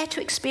can't bear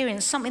to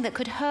experience something that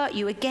could hurt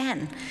you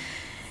again.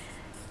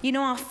 You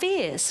know, our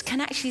fears can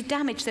actually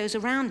damage those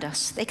around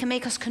us. They can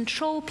make us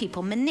control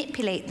people,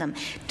 manipulate them,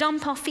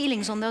 dump our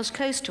feelings on those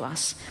close to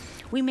us.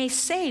 We may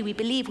say we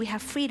believe we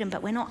have freedom,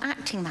 but we're not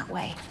acting that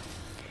way.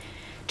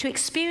 To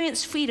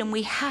experience freedom,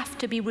 we have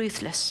to be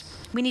ruthless.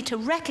 We need to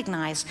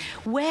recognize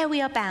where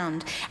we are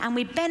bound, and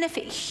we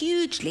benefit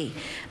hugely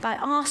by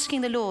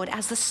asking the Lord,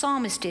 as the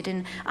psalmist did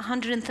in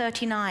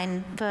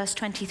 139, verse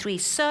 23,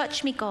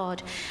 search me,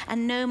 God,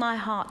 and know my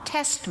heart.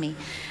 Test me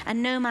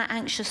and know my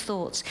anxious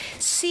thoughts.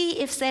 See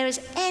if there is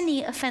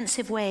any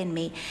offensive way in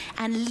me,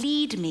 and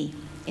lead me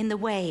in the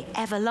way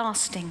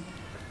everlasting.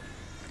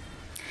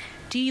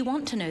 Do you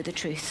want to know the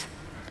truth?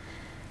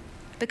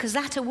 Because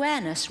that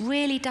awareness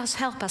really does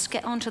help us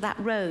get onto that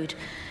road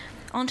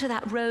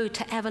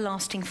to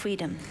everlasting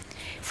freedom.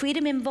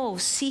 Freedom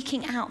involves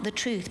seeking out the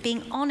truth,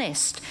 being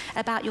honest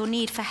about your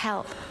need for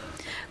help.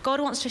 God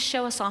wants to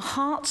show us our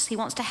hearts. He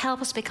wants to help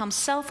us become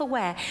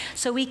self-aware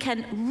so we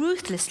can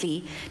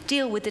ruthlessly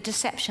deal with the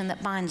deception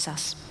that binds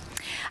us.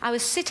 I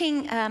was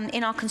sitting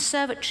in our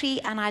conservatory,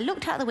 and I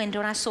looked out the window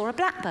and I saw a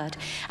blackbird.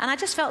 And I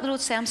just felt the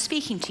Lord say, I'm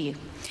speaking to you.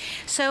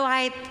 So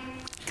I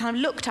kind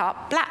of looked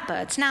up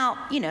blackbirds. Now,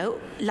 you know,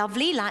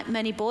 lovely, like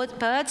many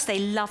birds, they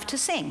love to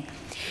sing.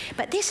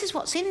 But this is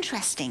what's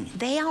interesting.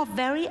 They are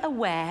very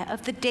aware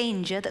of the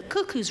danger that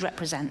cuckoos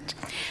represent.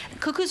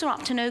 Cuckoos are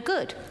up to no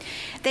good.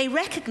 They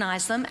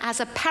recognize them as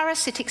a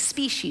parasitic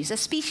species, a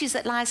species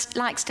that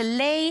likes to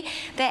lay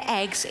their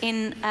eggs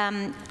in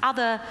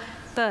other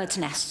birds'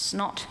 nests,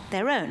 not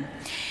their own.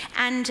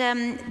 And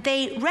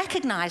they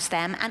recognize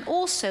them, and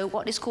also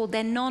what is called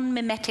their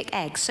non-mimetic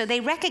eggs. So they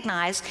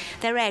recognize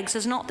their eggs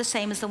as not the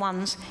same as the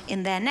ones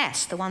in their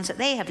nest, the ones that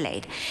they have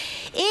laid.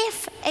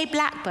 If a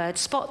blackbird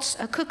spots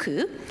a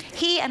cuckoo,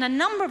 he and a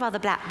number of other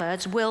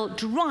blackbirds will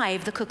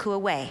drive the cuckoo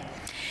away.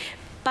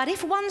 But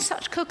if one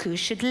such cuckoo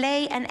should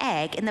lay an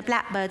egg in the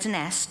blackbird's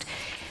nest,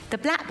 the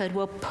blackbird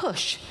will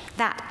push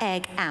that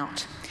egg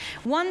out.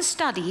 One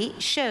study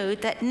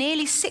showed that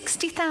nearly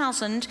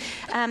 60,000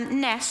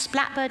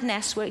 blackbird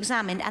nests were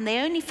examined, and they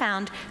only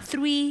found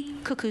 3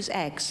 cuckoo's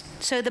eggs.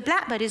 So the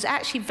blackbird is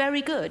actually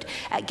very good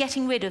at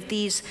getting rid of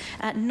these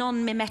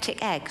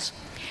non-mimetic eggs.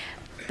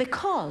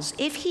 Because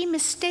if he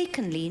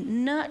mistakenly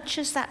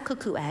nurtures that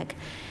cuckoo egg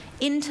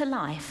into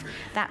life,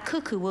 that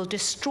cuckoo will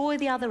destroy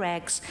the other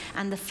eggs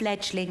and the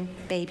fledgling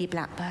baby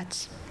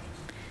blackbirds.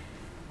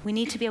 We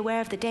need to be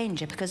aware of the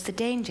danger, because the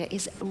danger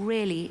is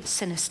really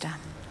sinister.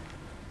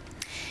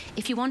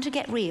 If you want to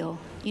get real,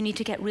 you need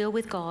to get real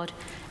with God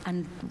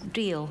and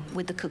deal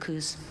with the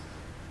cuckoos.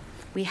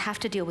 We have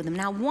to deal with them.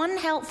 Now, one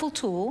helpful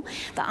tool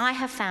that I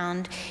have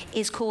found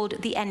is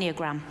called the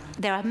Enneagram.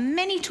 There are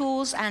many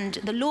tools, and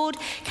the Lord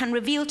can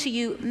reveal to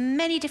you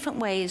many different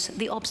ways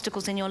the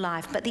obstacles in your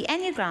life, but the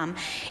Enneagram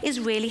is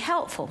really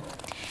helpful.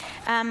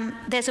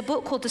 There's a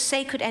book called The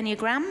Sacred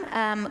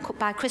Enneagram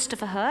by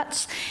Christopher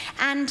Hertz,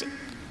 and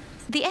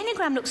the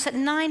Enneagram looks at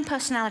 9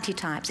 personality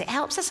types. It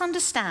helps us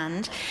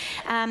understand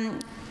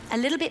a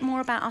little bit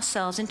more about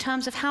ourselves in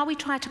terms of how we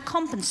try to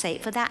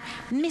compensate for that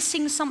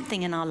missing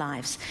something in our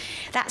lives,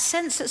 that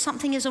sense that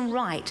something isn't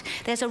right.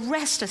 There's a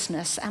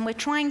restlessness, and we're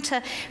trying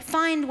to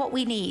find what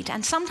we need.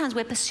 And sometimes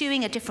we're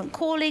pursuing a different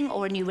calling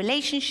or a new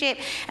relationship,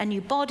 a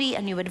new body,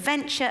 a new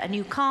adventure, a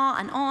new car,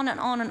 and on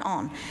and on and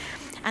on.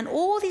 And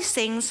all these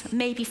things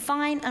may be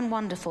fine and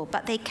wonderful,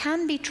 but they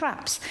can be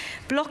traps,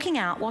 blocking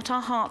out what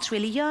our hearts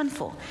really yearn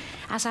for.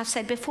 As I've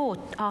said before,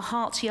 our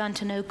hearts yearn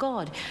to know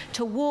God,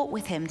 to walk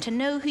with him, to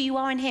know who you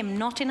are in him,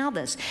 not in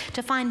others,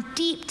 to find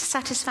deep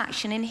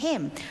satisfaction in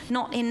him,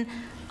 not in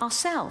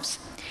ourselves.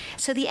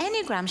 So the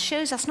Enneagram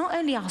shows us not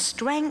only our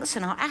strengths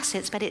and our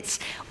assets, but it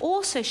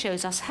also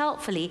shows us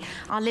helpfully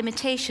our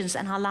limitations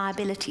and our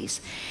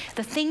liabilities,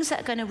 the things that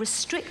are going to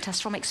restrict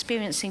us from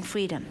experiencing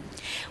freedom.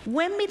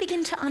 When we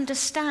begin to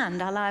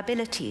understand our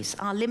liabilities,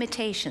 our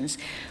limitations,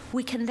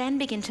 we can then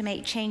begin to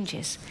make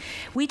changes.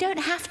 We don't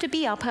have to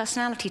be our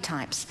personality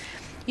types.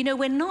 You know,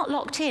 we're not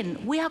locked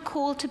in. We are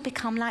called to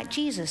become like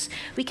Jesus.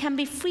 We can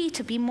be free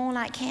to be more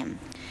like him.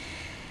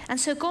 And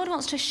so God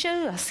wants to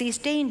show us these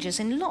dangers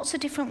in lots of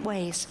different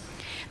ways.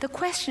 The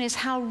question is,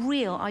 how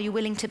real are you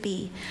willing to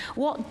be?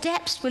 What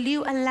depths will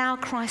you allow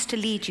Christ to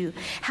lead you?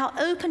 How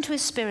open to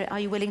his Spirit are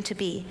you willing to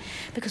be?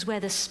 Because where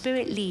the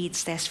Spirit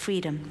leads, there's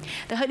freedom.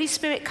 The Holy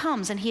Spirit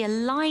comes and he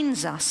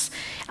aligns us,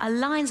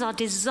 aligns our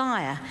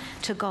desire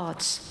to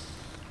God's.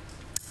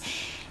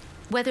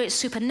 Whether it's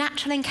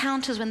supernatural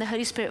encounters when the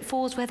Holy Spirit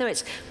falls, whether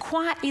it's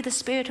quietly the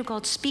Spirit of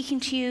God speaking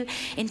to you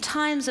in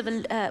times of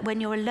when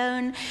you're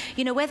alone,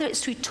 you know, whether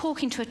it's through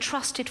talking to a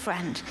trusted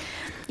friend.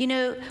 You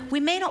know,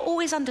 we may not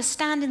always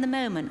understand in the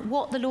moment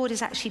what the Lord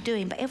is actually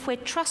doing, but if we're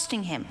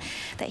trusting him,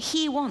 that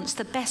he wants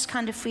the best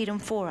kind of freedom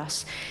for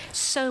us,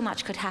 so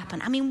much could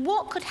happen. I mean,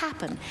 what could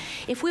happen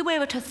if we were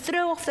able to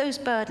throw off those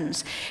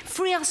burdens,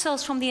 free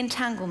ourselves from the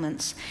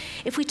entanglements,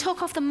 if we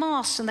took off the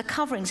masks and the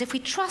coverings, if we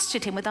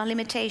trusted him with our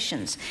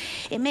limitations?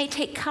 It may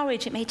take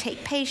courage, it may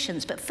take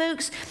patience, but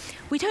folks,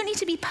 we don't need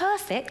to be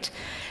perfect.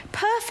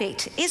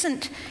 Perfect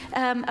isn't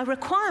a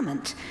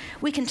requirement.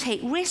 We can take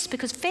risks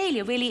because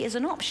failure really is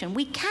an option.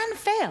 We can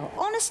fail.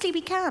 Honestly,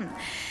 we can.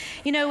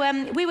 You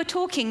know, we were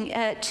talking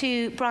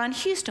to Brian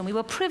Houston. We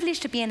were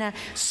privileged to be in a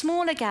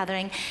smaller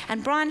gathering,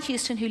 and Brian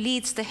Houston, who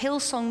leads the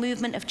Hillsong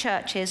movement of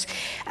churches,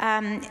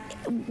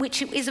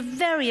 which is a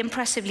very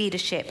impressive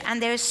leadership,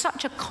 and there is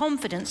such a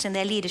confidence in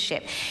their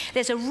leadership.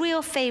 There's a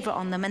real favor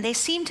on them, and they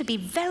seem to be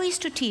very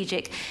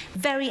strategic,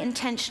 very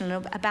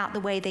intentional about the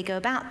way they go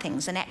about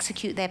things and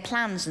execute their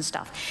plans and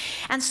stuff.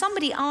 And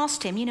somebody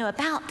asked him, you know,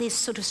 about this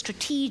sort of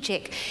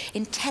strategic,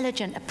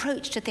 intelligent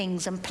approach to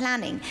things and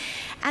planning.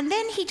 And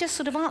then he just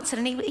sort of answered,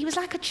 and he was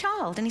like a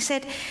child, and he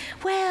said,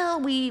 well,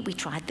 we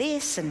tried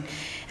this, and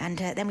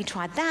then we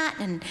tried that,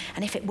 and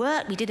if it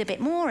worked, we did a bit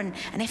more, and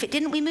if it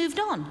didn't, we moved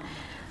on.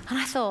 And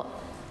I thought,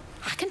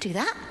 I can do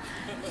that.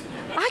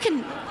 I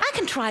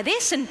can try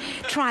this and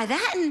try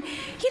that, and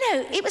you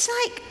know, it was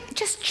like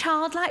just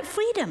childlike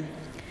freedom.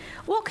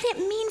 What could it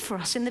mean for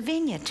us in the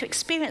vineyard to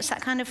experience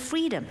that kind of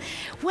freedom?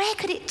 Where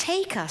could it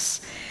take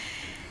us?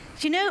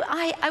 You know,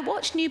 I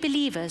watch new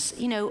believers,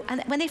 you know,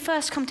 and when they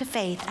first come to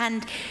faith,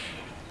 and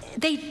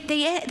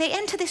they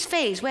enter this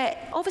phase where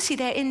obviously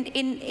they're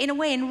in a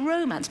way in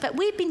romance, but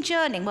we've been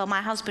journeying, well,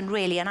 my husband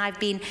really, and I've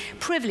been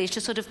privileged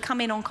to sort of come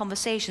in on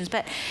conversations,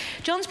 but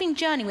John's been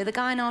journeying with a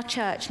guy in our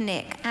church,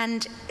 Nick,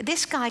 and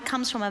this guy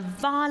comes from a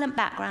violent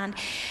background.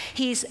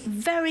 He's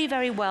very,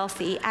 very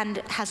wealthy and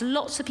has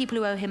lots of people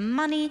who owe him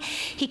money.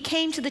 He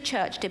came to the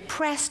church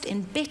depressed,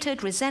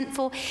 embittered,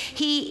 resentful.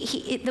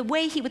 The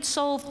way he would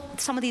solve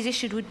some of these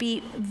issues would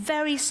be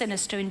very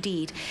sinister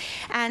indeed.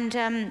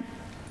 And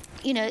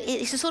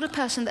it's the sort of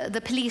person that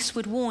the police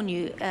would warn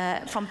you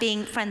from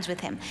being friends with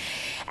him.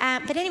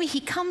 But anyway,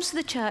 he comes to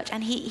the church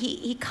and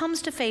he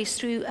comes to faith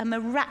through a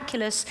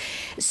miraculous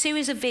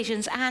series of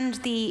visions and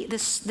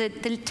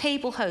the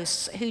table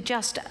hosts who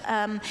just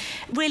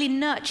really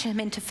nurture him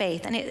into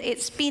faith. And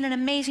it's been an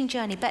amazing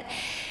journey. But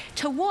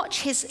to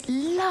watch his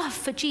love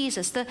for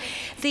Jesus,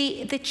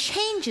 the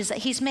changes that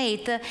he's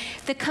made,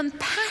 the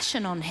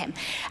compassion on him.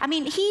 I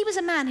mean, he was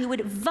a man who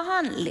would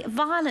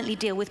violently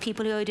deal with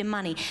people who owed him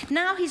money.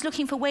 Now he's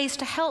looking for ways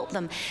to help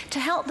them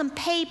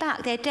pay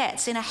back their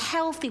debts in a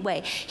healthy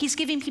way. He's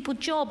giving people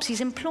jobs,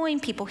 he's employing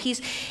people.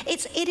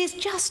 It is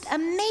just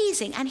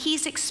amazing, and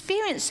he's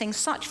experiencing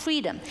such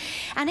freedom.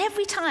 And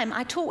every time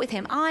I talk with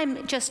him,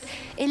 I'm just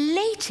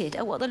elated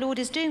at what the Lord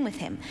is doing with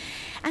him.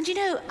 And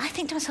I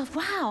think to myself,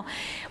 wow,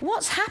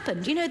 what's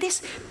happened?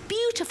 This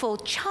beautiful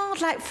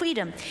childlike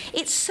freedom,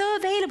 it's so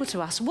available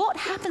to us. What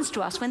happens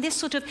to us when this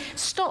sort of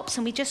stops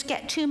and we just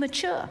get too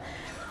mature?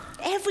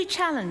 Every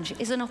challenge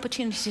is an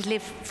opportunity to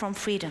live from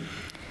freedom.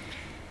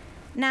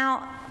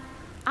 Now,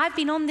 I've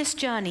been on this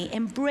journey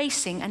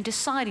embracing and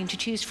deciding to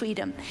choose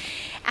freedom.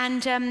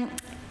 And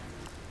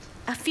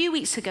a few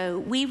weeks ago,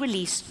 we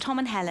released Tom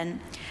and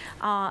Helen,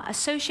 our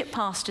associate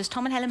pastors,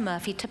 Tom and Helen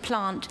Murphy, to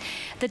plant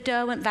the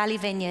Derwent Valley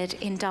Vineyard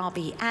in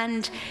Derby.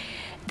 And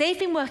they've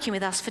been working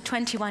with us for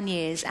 21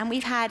 years, and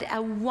we've had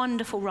a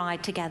wonderful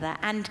ride together.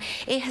 And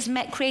it has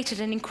created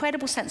an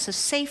incredible sense of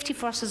safety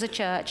for us as a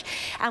church,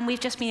 and we've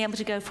just been able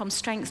to go from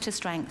strength to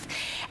strength.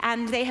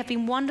 And they have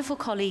been wonderful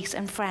colleagues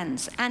and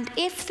friends. And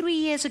if 3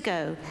 years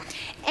ago,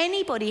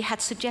 anybody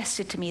had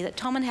suggested to me that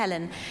Tom and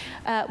Helen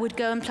would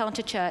go and plant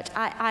a church,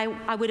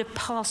 I would have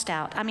passed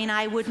out. I mean,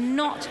 I would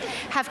not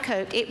have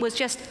coped. It was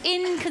just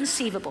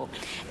inconceivable.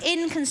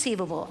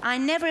 I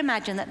never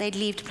imagined that they'd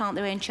leave to plant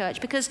their own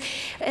church, because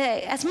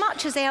as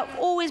much as they have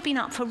always been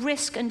up for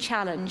risk and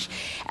challenge,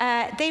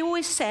 they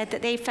always said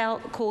that they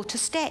felt called to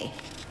stay.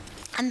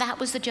 And that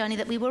was the journey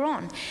that we were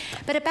on.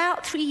 But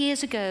about 3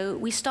 years ago,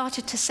 we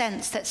started to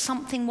sense that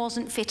something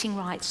wasn't fitting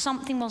right,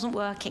 something wasn't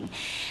working.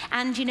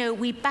 And,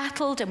 we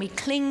battled and we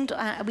clung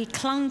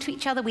to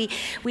each other.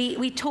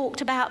 We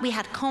talked about, we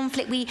had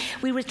conflict.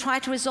 We would try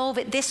to resolve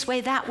it this way,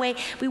 that way.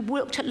 We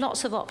looked at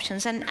lots of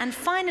options. And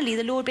finally,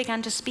 the Lord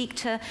began to speak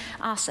to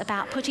us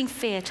about putting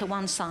fear to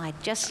one side.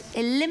 Just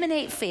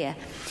eliminate fear.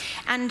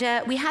 And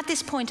we had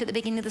this point at the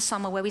beginning of the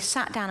summer where we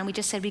sat down and we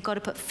just said, we've got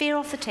to put fear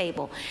off the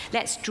table.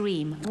 Let's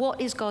dream.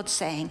 What is God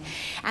saying?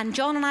 And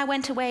John and I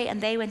went away and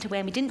they went away,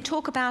 and we didn't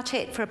talk about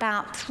it for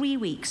about 3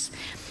 weeks.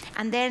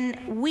 And then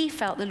we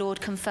felt the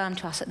Lord confirm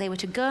to us that they were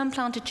to go and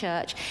plant a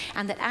church,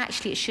 and that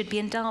actually it should be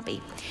in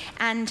Derby.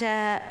 And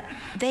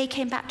they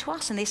came back to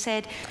us and they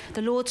said,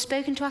 the Lord's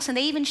spoken to us. And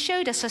they even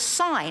showed us a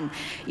sign,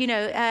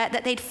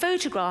 that they'd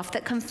photographed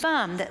that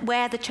confirmed that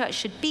where the church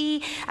should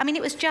be. I mean,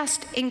 it was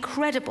just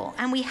incredible.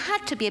 And we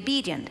had to be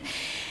obedient.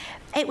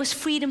 It was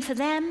freedom for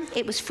them.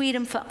 It was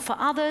freedom for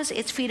others.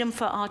 It's freedom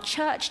for our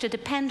church to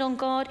depend on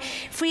God.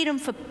 Freedom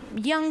for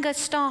younger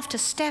staff to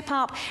step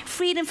up.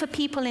 Freedom for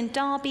people in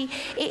Derby.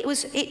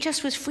 It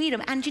just was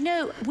freedom. And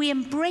we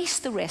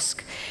embraced the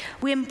risk.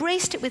 We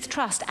embraced it with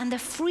trust. And the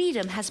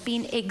freedom has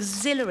been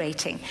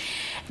exhilarating.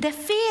 The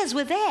fears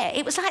were there.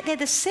 It was like they're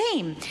the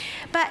same.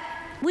 But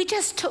we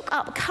just took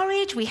up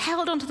courage, we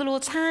held onto the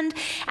Lord's hand,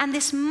 and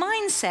this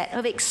mindset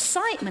of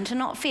excitement and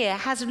not fear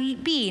has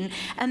been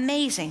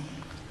amazing.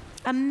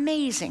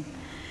 Amazing.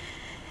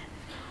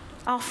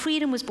 Our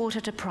freedom was bought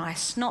at a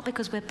price, not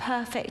because we're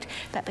perfect,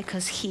 but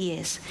because He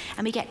is.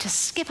 And we get to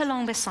skip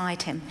along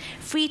beside Him,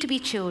 free to be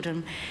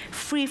children,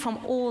 free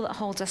from all that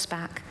holds us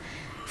back,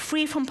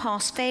 free from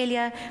past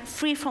failure,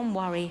 free from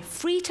worry,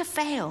 free to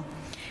fail,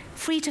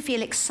 free to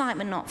feel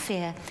excitement, not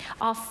fear.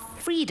 Our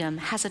freedom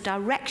has a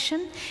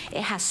direction,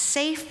 it has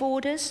safe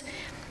borders.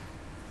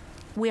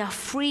 We are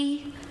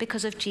free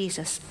because of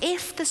Jesus.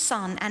 If the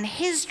Son and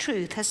His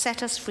truth has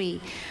set us free,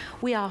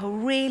 we are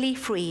really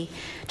free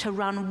to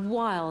run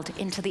wild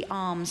into the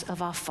arms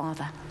of our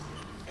Father.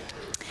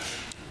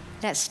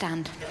 Let's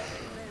stand.